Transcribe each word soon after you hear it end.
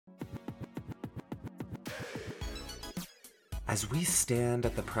As we stand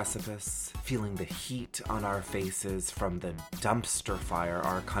at the precipice, feeling the heat on our faces from the dumpster fire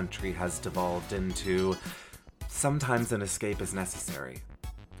our country has devolved into, sometimes an escape is necessary.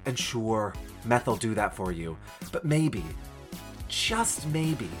 And sure, meth will do that for you, but maybe, just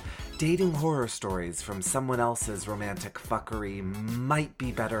maybe, dating horror stories from someone else's romantic fuckery might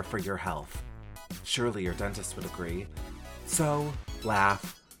be better for your health. Surely your dentist would agree. So,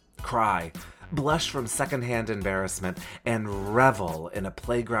 laugh, cry, blush from secondhand embarrassment, and revel in a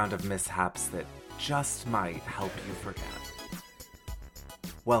playground of mishaps that just might help you forget.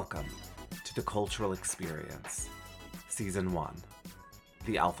 Welcome to The Cultural Experience, Season 1,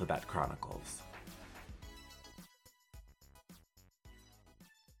 The Alphabet Chronicles.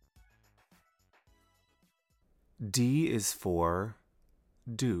 D is for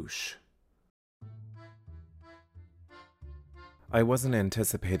douche. I wasn't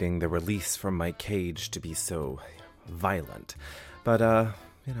anticipating the release from my cage to be so violent, but,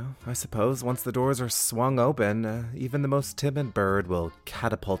 I suppose once the doors are swung open, even the most timid bird will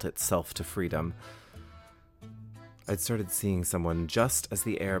catapult itself to freedom. I'd started seeing someone just as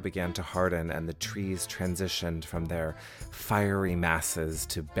the air began to harden and the trees transitioned from their fiery masses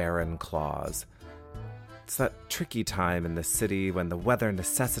to barren claws. It's that tricky time in the city when the weather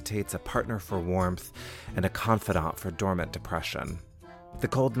necessitates a partner for warmth and a confidant for dormant depression. The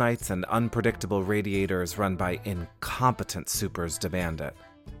cold nights and unpredictable radiators run by incompetent supers demand it.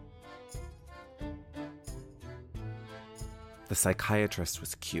 The psychiatrist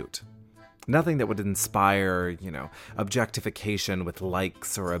was cute. Nothing that would inspire, objectification with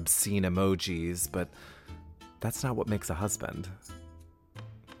likes or obscene emojis, but that's not what makes a husband.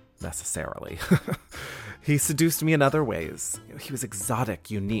 Necessarily. He seduced me in other ways. He was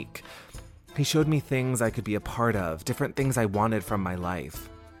exotic, unique. He showed me things I could be a part of, different things I wanted from my life.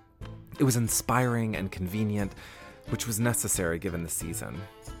 It was inspiring and convenient, which was necessary given the season.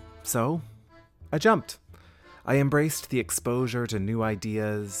 So, I jumped. I embraced the exposure to new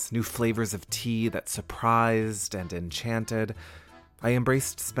ideas, new flavors of tea that surprised and enchanted. I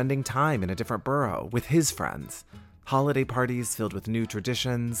embraced spending time in a different borough with his friends, holiday parties filled with new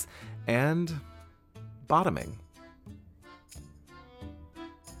traditions, and bottoming.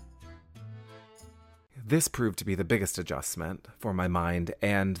 This proved to be the biggest adjustment for my mind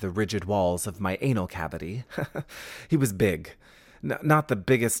and the rigid walls of my anal cavity. He was big. Not the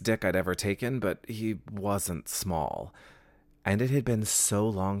biggest dick I'd ever taken, but he wasn't small. And it had been so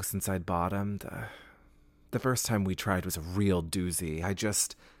long since I'd bottomed. The first time we tried was a real doozy.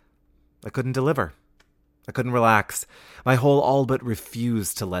 I couldn't deliver. I couldn't relax. My whole all but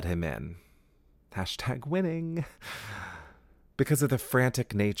refused to let him in. #winning. Because of the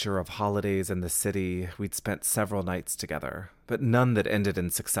frantic nature of holidays in the city, we'd spent several nights together, but none that ended in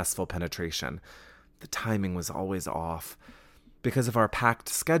successful penetration. The timing was always off. Because of our packed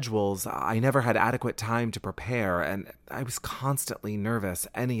schedules, I never had adequate time to prepare, and I was constantly nervous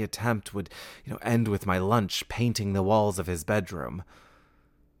any attempt would, end with my lunch painting the walls of his bedroom.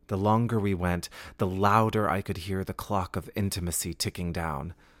 The longer we went, the louder I could hear the clock of intimacy ticking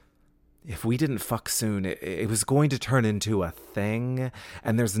down. If we didn't fuck soon, it was going to turn into a thing,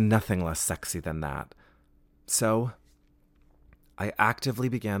 and there's nothing less sexy than that. So, I actively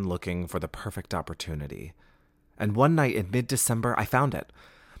began looking for the perfect opportunity. And one night in mid-December, I found it.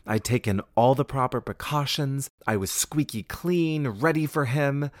 I'd taken all the proper precautions, I was squeaky clean, ready for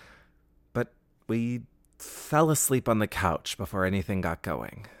him, but we fell asleep on the couch before anything got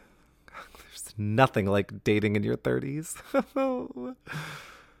going. There's nothing like dating in your 30s.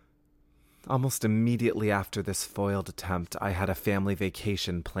 Almost immediately after this foiled attempt, I had a family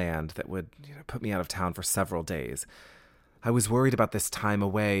vacation planned that would put me out of town for several days. I was worried about this time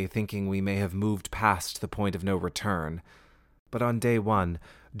away, thinking we may have moved past the point of no return. But on day one,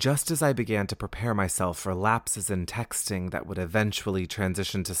 just as I began to prepare myself for lapses in texting that would eventually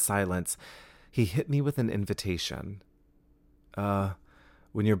transition to silence, he hit me with an invitation.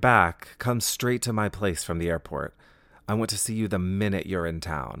 When you're back, come straight to my place from the airport. I want to see you the minute you're in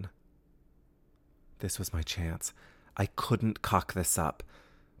town. This was my chance. I couldn't cock this up.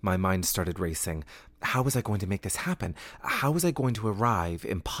 My mind started racing. How was I going to make this happen? How was I going to arrive,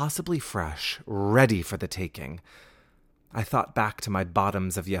 impossibly fresh, ready for the taking? I thought back to my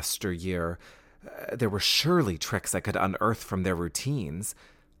bottoms of yesteryear. There were surely tricks I could unearth from their routines.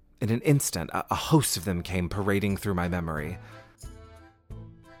 In an instant, a host of them came parading through my memory.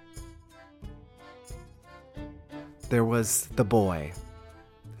 There was the boy,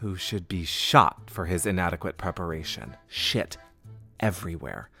 who should be shot for his inadequate preparation. Shit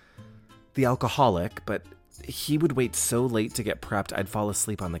everywhere. The alcoholic, but he would wait so late to get prepped I'd fall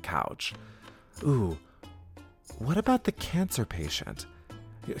asleep on the couch. Ooh, What about the cancer patient?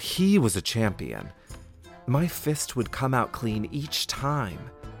 He was a champion. My fist would come out clean each time.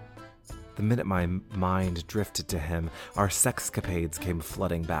 The minute my mind drifted to him, our sexcapades came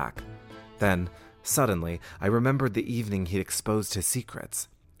flooding back. Then, suddenly, I remembered the evening he'd exposed his secrets.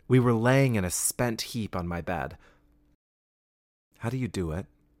 We were laying in a spent heap on my bed. How do you do it?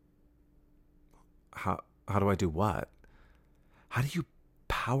 How do I do what? How do you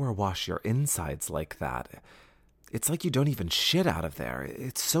power wash your insides like that? It's like you don't even shit out of there.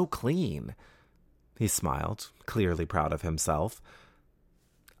 It's so clean. He smiled, clearly proud of himself.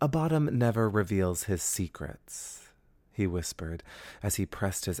 A bottom never reveals his secrets, he whispered as he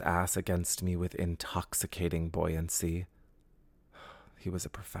pressed his ass against me with intoxicating buoyancy. He was a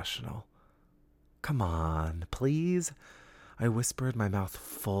professional. Come on, please, I whispered, my mouth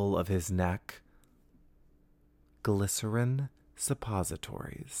full of his neck. Glycerin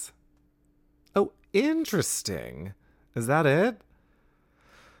suppositories. Oh, interesting. Is that it?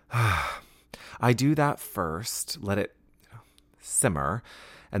 I do that first, let it simmer,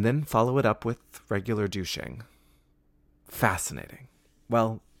 and then follow it up with regular douching. Fascinating.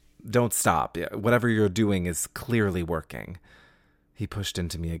 Well, don't stop. Whatever you're doing is clearly working. He pushed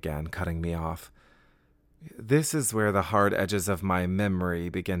into me again, cutting me off. This is where the hard edges of my memory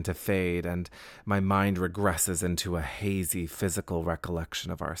begin to fade and my mind regresses into a hazy physical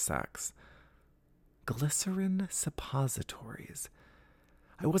recollection of our sex. Glycerin suppositories.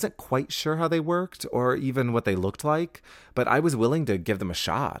 I wasn't quite sure how they worked or even what they looked like, but I was willing to give them a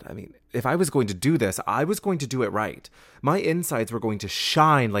shot. I mean, if I was going to do this, I was going to do it right. My insides were going to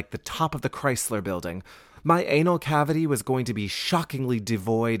shine like the top of the Chrysler Building. My anal cavity was going to be shockingly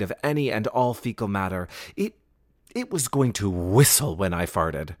devoid of any and all fecal matter. It was going to whistle when I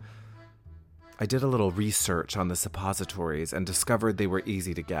farted. I did a little research on the suppositories and discovered they were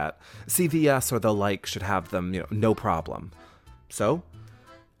easy to get. CVS or the like should have them, no problem. So,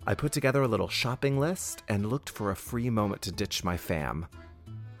 I put together a little shopping list and looked for a free moment to ditch my fam.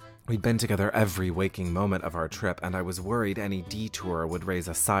 We'd been together every waking moment of our trip, and I was worried any detour would raise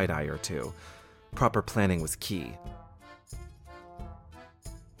a side-eye or two. Proper planning was key.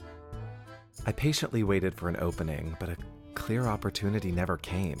 I patiently waited for an opening, but a clear opportunity never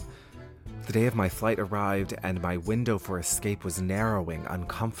came. The day of my flight arrived, and my window for escape was narrowing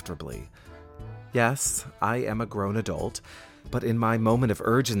uncomfortably. Yes, I am a grown adult, but in my moment of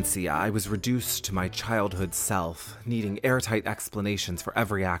urgency, I was reduced to my childhood self, needing airtight explanations for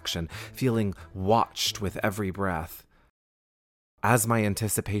every action, feeling watched with every breath. As my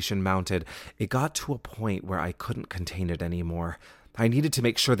anticipation mounted, it got to a point where I couldn't contain it anymore. I needed to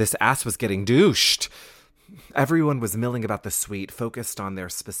make sure this ass was getting douched. Everyone was milling about the suite, focused on their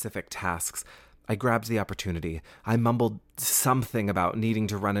specific tasks. I grabbed the opportunity. I mumbled something about needing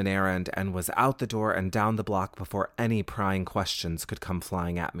to run an errand and was out the door and down the block before any prying questions could come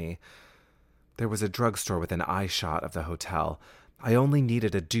flying at me. There was a drugstore within eyeshot of the hotel. I only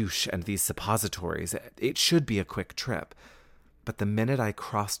needed a douche and these suppositories. It should be a quick trip. But the minute I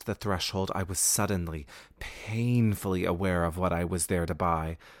crossed the threshold, I was suddenly, painfully aware of what I was there to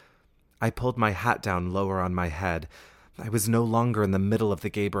buy. I pulled my hat down lower on my head. I was no longer in the middle of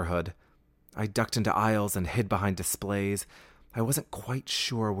the neighborhood. I ducked into aisles and hid behind displays. I wasn't quite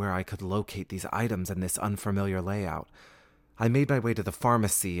sure where I could locate these items in this unfamiliar layout. I made my way to the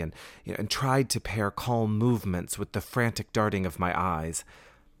pharmacy and tried to pair calm movements with the frantic darting of my eyes.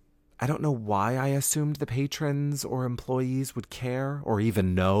 I don't know why I assumed the patrons or employees would care or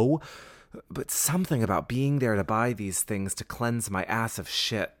even know, but something about being there to buy these things to cleanse my ass of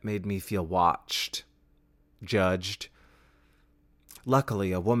shit made me feel watched, judged.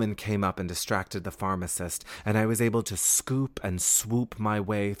 Luckily, a woman came up and distracted the pharmacist, and I was able to scoop and swoop my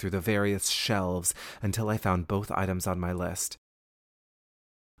way through the various shelves until I found both items on my list.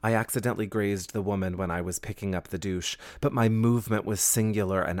 I accidentally grazed the woman when I was picking up the douche, but my movement was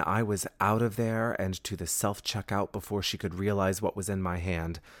singular and I was out of there and to the self-checkout before she could realize what was in my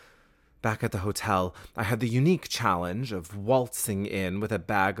hand. Back at the hotel, I had the unique challenge of waltzing in with a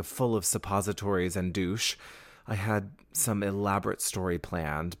bag full of suppositories and douche. I had some elaborate story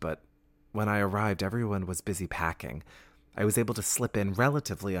planned, but when I arrived, everyone was busy packing. I was able to slip in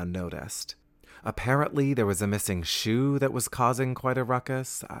relatively unnoticed. Apparently, there was a missing shoe that was causing quite a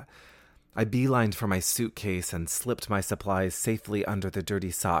ruckus. I beelined for my suitcase and slipped my supplies safely under the dirty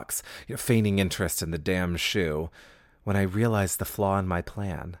socks, feigning interest in the damn shoe, when I realized the flaw in my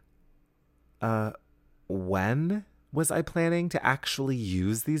plan. When was I planning to actually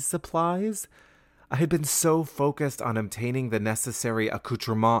use these supplies? I had been so focused on obtaining the necessary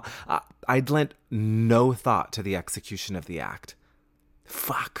accoutrement, I'd lent no thought to the execution of the act.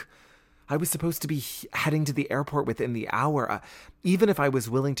 Fuck. I was supposed to be heading to the airport within the hour. Even if I was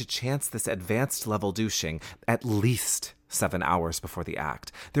willing to chance this advanced level douching, at least 7 hours before the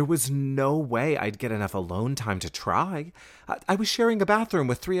act, there was no way I'd get enough alone time to try. I was sharing a bathroom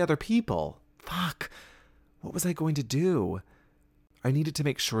with 3 other people. Fuck. What was I going to do? I needed to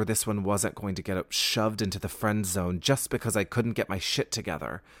make sure this one wasn't going to get shoved into the friend zone just because I couldn't get my shit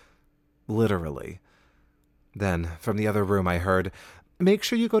together. Literally. Then, from the other room, I heard, "Make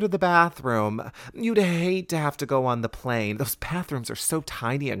sure you go to the bathroom. You'd hate to have to go on the plane. Those bathrooms are so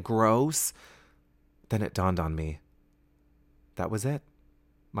tiny and gross." Then it dawned on me. That was it.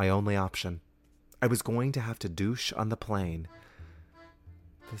 My only option. I was going to have to douche on the plane.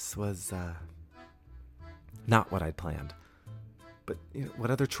 This was, not what I'd planned. But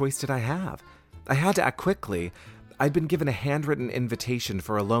what other choice did I have? I had to act quickly. I'd been given a handwritten invitation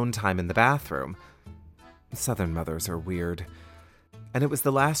for alone time in the bathroom. Southern mothers are weird. And it was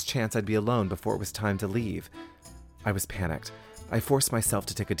the last chance I'd be alone before it was time to leave. I was panicked. I forced myself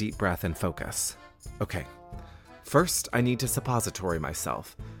to take a deep breath and focus. Okay. First, I need to suppository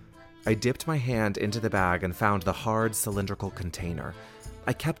myself. I dipped my hand into the bag and found the hard, cylindrical container.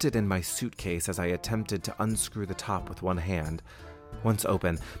 I kept it in my suitcase as I attempted to unscrew the top with one hand. Once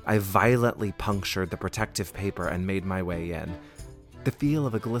open, I violently punctured the protective paper and made my way in. The feel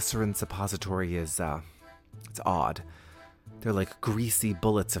of a glycerin suppository is, it's odd. They're like greasy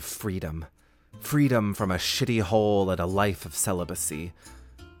bullets of freedom. Freedom from a shitty hole and a life of celibacy.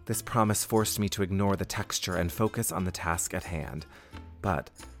 This promise forced me to ignore the texture and focus on the task at hand. But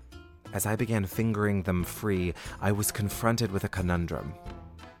as I began fingering them free, I was confronted with a conundrum.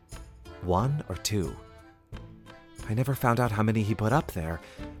 1 or 2? I never found out how many he put up there.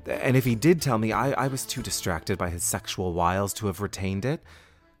 And if he did tell me, I was too distracted by his sexual wiles to have retained it.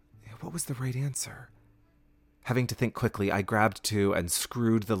 What was the right answer? Having to think quickly, I grabbed 2 and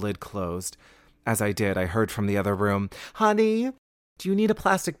screwed the lid closed. As I did, I heard from the other room, "Honey, do you need a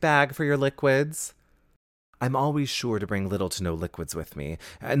plastic bag for your liquids?" I'm always sure to bring little to no liquids with me,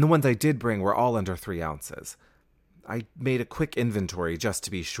 and the ones I did bring were all under 3 ounces. I made a quick inventory just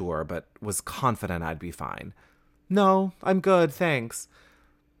to be sure, but was confident I'd be fine. "No, I'm good, thanks."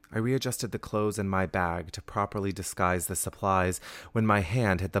 I readjusted the clothes in my bag to properly disguise the supplies when my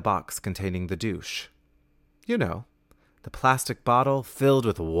hand hit the box containing the douche. You know, the plastic bottle filled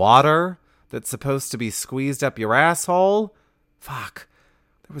with water that's supposed to be squeezed up your asshole. Fuck.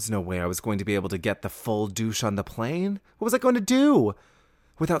 There was no way I was going to be able to get the full douche on the plane. What was I going to do?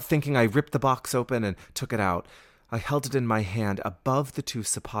 Without thinking, I ripped the box open and took it out. I held it in my hand above the 2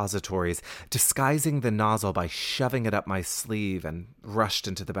 suppositories, disguising the nozzle by shoving it up my sleeve, and rushed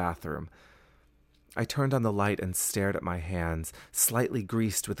into the bathroom. I turned on the light and stared at my hands, slightly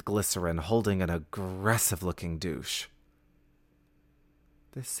greased with glycerin, holding an aggressive-looking douche.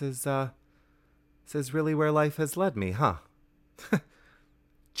 This is really where life has led me, huh?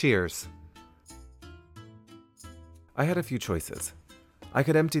 Cheers. I had a few choices. I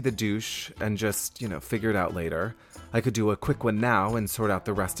could empty the douche and just, figure it out later. I could do a quick one now and sort out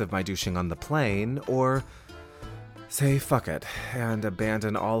the rest of my douching on the plane, or say fuck it and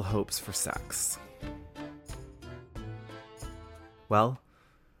abandon all hopes for sex. Well,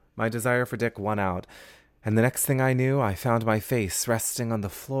 my desire for dick won out, and the next thing I knew, I found my face resting on the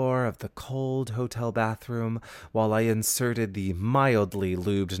floor of the cold hotel bathroom while I inserted the mildly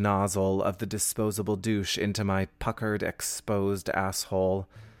lubed nozzle of the disposable douche into my puckered, exposed asshole.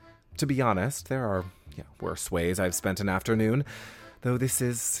 To be honest, there are worse ways I've spent an afternoon, though this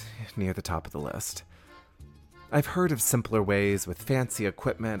is near the top of the list. I've heard of simpler ways with fancy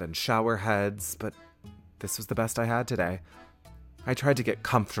equipment and shower heads, but this was the best I had today. I tried to get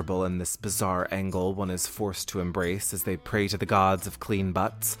comfortable in this bizarre angle one is forced to embrace as they pray to the gods of clean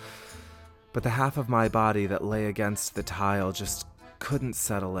butts, but the half of my body that lay against the tile just couldn't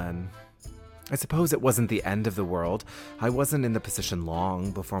settle in. I suppose it wasn't the end of the world. I wasn't in the position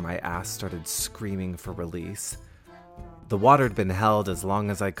long before my ass started screaming for release. The water had been held as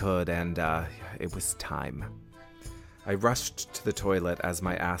long as I could, and it was time. I rushed to the toilet as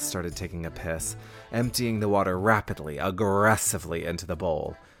my ass started taking a piss, emptying the water rapidly, aggressively into the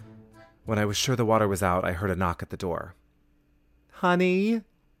bowl. When I was sure the water was out, I heard a knock at the door. "Honey?"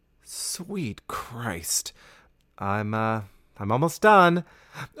 Sweet Christ. I'm almost done.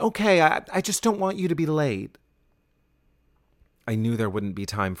 Okay, I just don't want you to be late. I knew there wouldn't be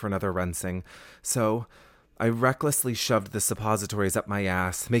time for another rinsing, so I recklessly shoved the suppositories up my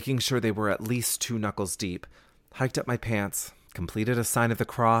ass, making sure they were at least 2 knuckles deep, hiked up my pants, completed a sign of the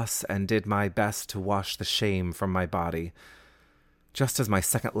cross, and did my best to wash the shame from my body. Just as my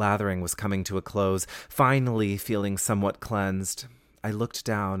second lathering was coming to a close, finally feeling somewhat cleansed, I looked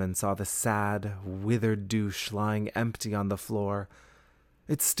down and saw the sad, withered douche lying empty on the floor.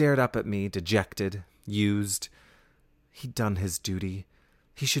 It stared up at me, dejected, used. He'd done his duty.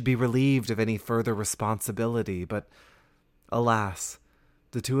 He should be relieved of any further responsibility, but alas,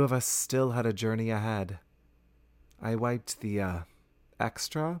 the two of us still had a journey ahead. I wiped the,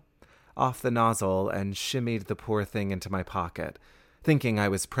 extra off the nozzle and shimmied the poor thing into my pocket, thinking I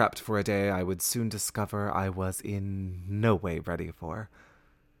was prepped for a day I would soon discover I was in no way ready for.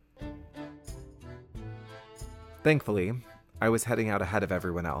 Thankfully, I was heading out ahead of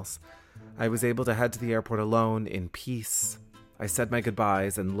everyone else. I was able to head to the airport alone, in peace. I said my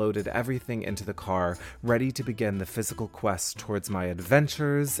goodbyes and loaded everything into the car, ready to begin the physical quest towards my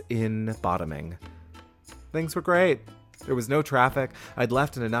adventures in bottoming. Things were great. There was no traffic. I'd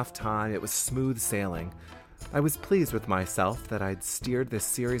left in enough time. It was smooth sailing. I was pleased with myself that I'd steered this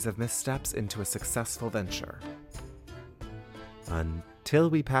series of missteps into a successful venture. Until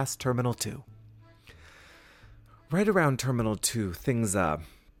we passed Terminal 2. Right around Terminal 2, things,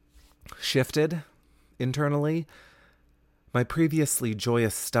 shifted internally. My previously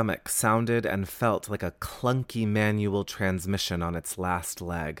joyous stomach sounded and felt like a clunky manual transmission on its last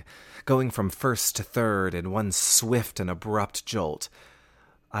leg, going from first to third in one swift and abrupt jolt.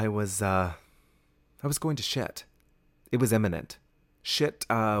 I was going to shit. It was imminent. Shit,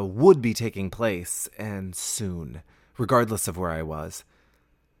 would be taking place, and soon, regardless of where I was.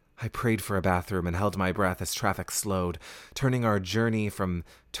 I prayed for a bathroom and held my breath as traffic slowed, turning our journey from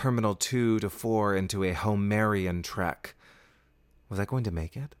Terminal 2 to 4 into a Homerian trek. Was I going to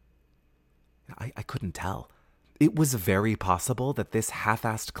make it? I couldn't tell. It was very possible that this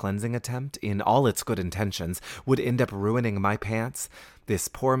half-assed cleansing attempt, in all its good intentions, would end up ruining my pants, this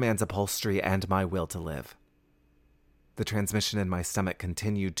poor man's upholstery, and my will to live. The transmission in my stomach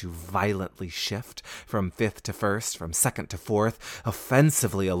continued to violently shift, from fifth to first, from second to fourth,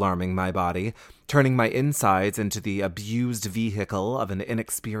 offensively alarming my body, turning my insides into the abused vehicle of an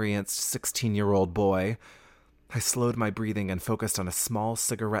inexperienced 16-year-old boy. I slowed my breathing and focused on a small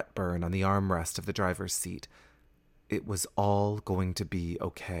cigarette burn on the armrest of the driver's seat. It was all going to be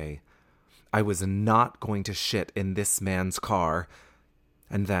okay. I was not going to shit in this man's car.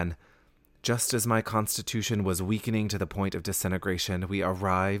 And then, just as my constitution was weakening to the point of disintegration, we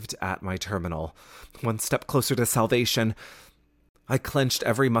arrived at my terminal. One step closer to salvation. I clenched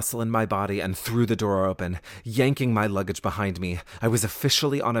every muscle in my body and threw the door open, yanking my luggage behind me. I was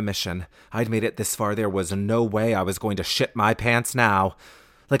officially on a mission. I'd made it this far. There was no way I was going to shit my pants now.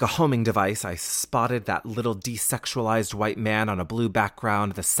 Like a homing device, I spotted that little desexualized white man on a blue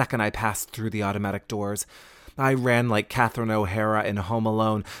background the second I passed through the automatic doors. I ran like Catherine O'Hara in Home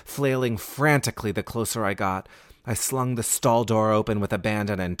Alone, flailing frantically the closer I got. I slung the stall door open with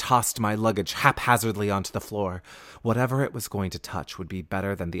abandon and tossed my luggage haphazardly onto the floor. Whatever it was going to touch would be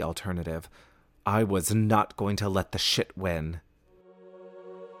better than the alternative. I was not going to let the shit win.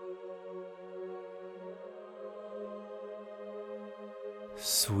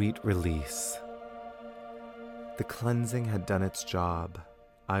 Sweet release. The cleansing had done its job.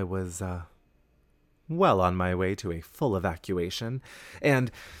 I was, well on my way to a full evacuation,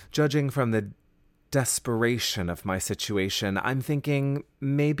 and judging from the desperation of my situation, I'm thinking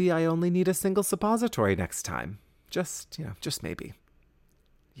maybe I only need a single suppository next time. Just maybe.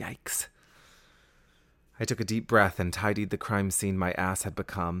 Yikes. I took a deep breath and tidied the crime scene my ass had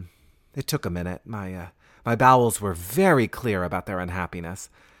become. It took a minute. My bowels were very clear about their unhappiness.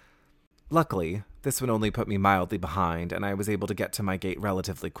 Luckily, this one only put me mildly behind, and I was able to get to my gate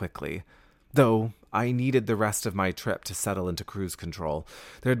relatively quickly. Though I needed the rest of my trip to settle into cruise control.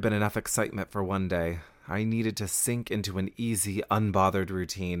 There had been enough excitement for one day. I needed to sink into an easy, unbothered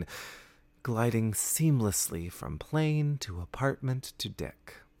routine, gliding seamlessly from plane to apartment to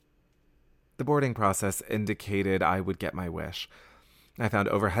dick. The boarding process indicated I would get my wish. I found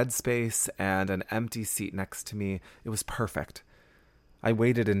overhead space and an empty seat next to me. It was perfect. I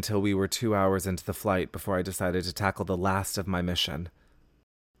waited until we were 2 hours into the flight before I decided to tackle the last of my mission.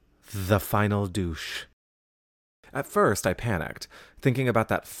 The final douche. At first, I panicked, thinking about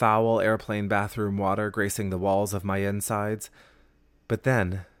that foul airplane bathroom water gracing the walls of my insides. But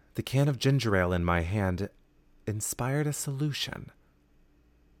then, the can of ginger ale in my hand inspired a solution.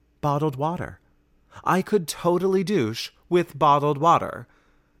 Bottled water. I could totally douche with bottled water.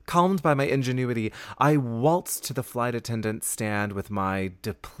 Calmed by my ingenuity, I waltzed to the flight attendant's stand with my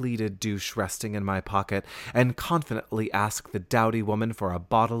depleted douche resting in my pocket and confidently asked the dowdy woman for a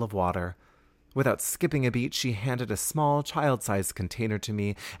bottle of water. Without skipping a beat, she handed a small, child-sized container to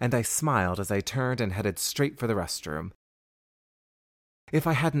me, and I smiled as I turned and headed straight for the restroom. If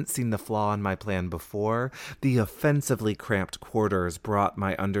I hadn't seen the flaw in my plan before, the offensively cramped quarters brought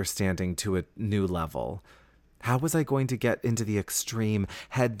my understanding to a new level. How was I going to get into the extreme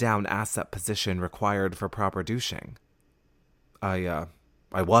head-down asset position required for proper douching? I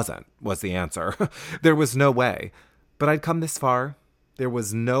wasn't, was the answer. There was no way. But I'd come this far. There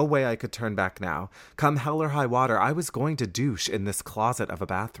was no way I could turn back now. Come hell or high water, I was going to douche in this closet of a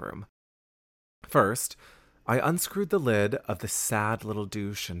bathroom. First, I unscrewed the lid of the sad little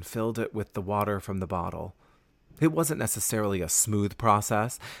douche and filled it with the water from the bottle. It wasn't necessarily a smooth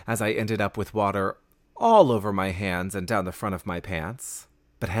process, as I ended up with water all over my hands and down the front of my pants.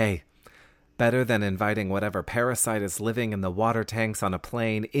 But hey, better than inviting whatever parasite is living in the water tanks on a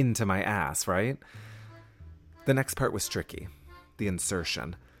plane into my ass, right? The next part was tricky. The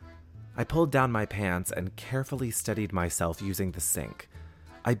insertion. I pulled down my pants and carefully steadied myself using the sink.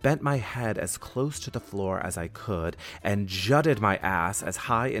 I bent my head as close to the floor as I could and jutted my ass as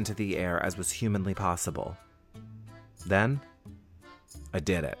high into the air as was humanly possible. Then, I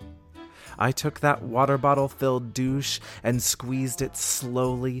did it. I took that water bottle-filled douche and squeezed it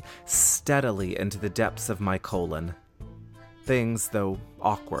slowly, steadily into the depths of my colon. Things, though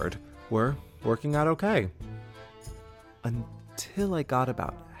awkward, were working out okay. Until I got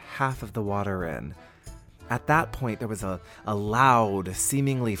about half of the water in. At that point, there was a loud,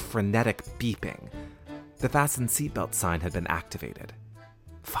 seemingly frenetic beeping. The fasten seatbelt sign had been activated.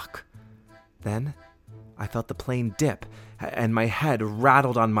 Fuck. Then, I felt the plane dip, and my head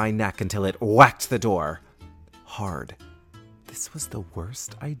rattled on my neck until it whacked the door. Hard. This was the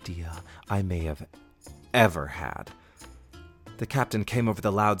worst idea I may have ever had. The captain came over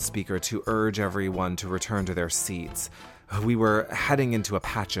the loudspeaker to urge everyone to return to their seats. We were heading into a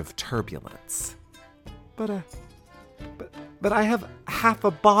patch of turbulence. But I have half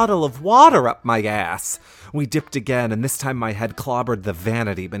a bottle of water up my ass. We dipped again, and this time my head clobbered the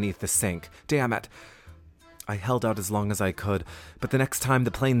vanity beneath the sink. Damn it. I held out as long as I could, but the next time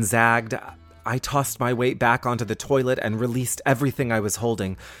the plane zagged, I tossed my weight back onto the toilet and released everything I was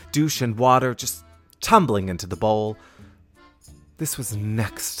holding, douche and water just tumbling into the bowl. This was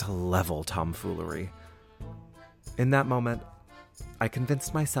next-level tomfoolery. In that moment, I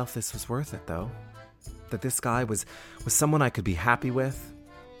convinced myself this was worth it, though. That this guy was someone I could be happy with.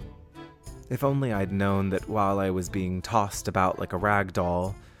 If only I'd known that while I was being tossed about like a rag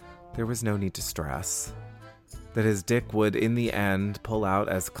doll, there was no need to stress. That his dick would, in the end, pull out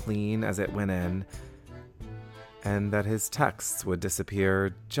as clean as it went in, and that his texts would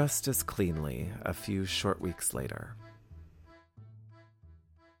disappear just as cleanly a few short weeks later.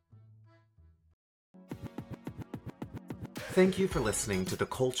 Thank you for listening to The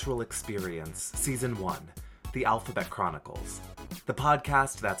Cultural Experience, Season 1, The Alphabet Chronicles, the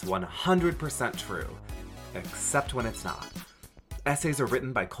podcast that's 100% true, except when it's not. Essays are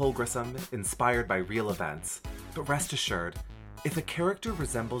written by Cole Grissom, inspired by real events, but rest assured, if a character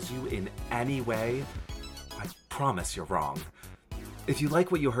resembles you in any way, I promise you're wrong. If you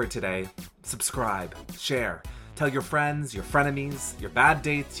like what you heard today, subscribe, share, tell your friends, your frenemies, your bad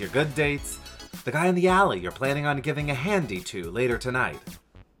dates, your good dates, the guy in the alley you're planning on giving a handy to later tonight.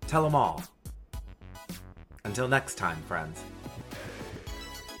 Tell them all. Until next time, friends.